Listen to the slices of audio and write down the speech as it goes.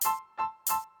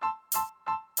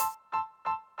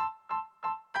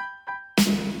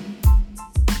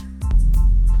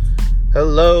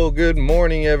Hello, good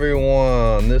morning,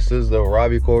 everyone. This is the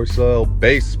Robbie Corcel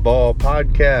Baseball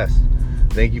Podcast.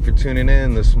 Thank you for tuning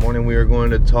in. This morning we are going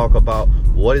to talk about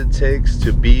what it takes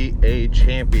to be a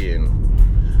champion.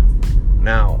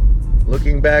 Now,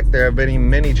 looking back, there have been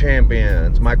many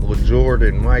champions. Michael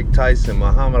Jordan, Mike Tyson,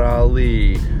 Muhammad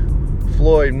Ali,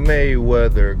 Floyd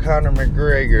Mayweather, Conor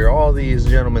McGregor, all these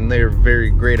gentlemen, they are very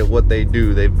great at what they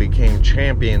do. They became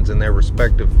champions in their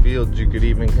respective fields. You could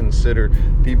even consider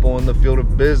people in the field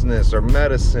of business or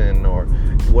medicine or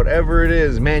whatever it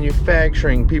is,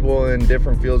 manufacturing, people in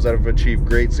different fields that have achieved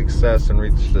great success and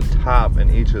reached the top in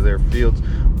each of their fields.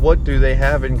 What do they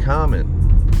have in common?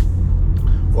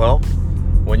 Well,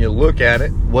 when you look at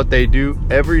it, what they do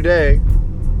every day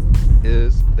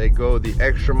is they go the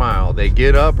extra mile. They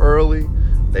get up early,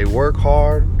 they work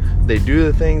hard, they do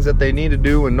the things that they need to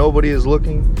do when nobody is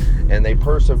looking, and they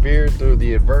persevere through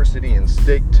the adversity and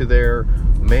stick to their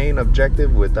main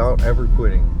objective without ever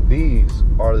quitting. These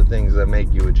are the things that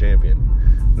make you a champion.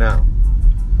 Now,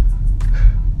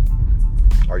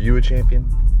 are you a champion?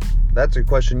 That's a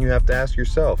question you have to ask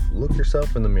yourself. Look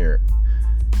yourself in the mirror.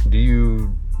 Do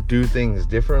you do things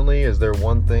differently? Is there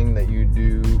one thing that you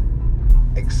do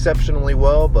exceptionally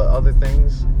well, but other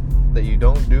things that you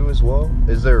don't do as well?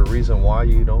 Is there a reason why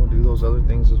you don't do those other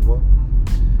things as well?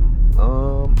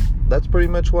 That's pretty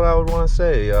much what I would want to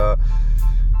say.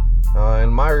 In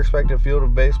my respective field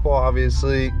of baseball,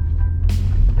 obviously,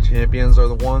 champions are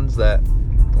the ones that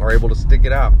are able to stick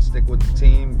it out, stick with the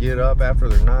team, get up after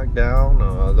they're knocked down,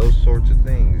 those sorts of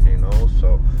things,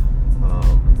 so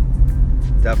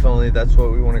definitely that's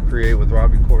what we want to create with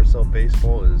Robbie Corcel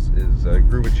Baseball is a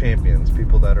group of champions,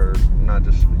 people that are not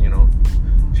just,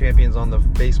 champions on the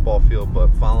baseball field, but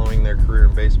following their career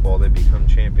in baseball, they become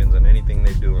champions in anything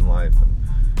they do in life,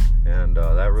 and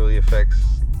that really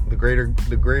affects the greater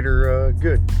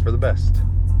good for the best.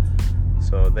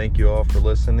 So thank you all for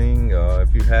listening.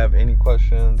 If you have any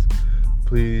questions,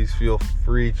 please feel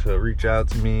free to reach out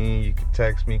to me. You can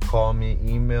text me, call me,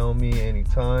 email me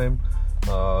anytime.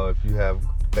 If you have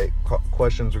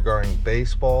questions regarding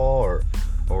baseball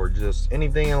or just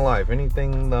anything in life,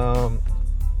 anything that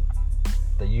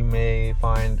you may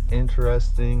find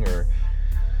interesting or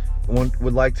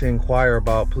would like to inquire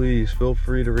about, please feel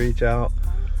free to reach out.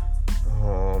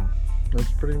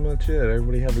 That's pretty much it.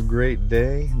 Everybody have a great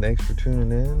day. Thanks for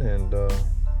tuning in, and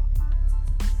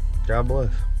God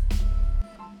bless.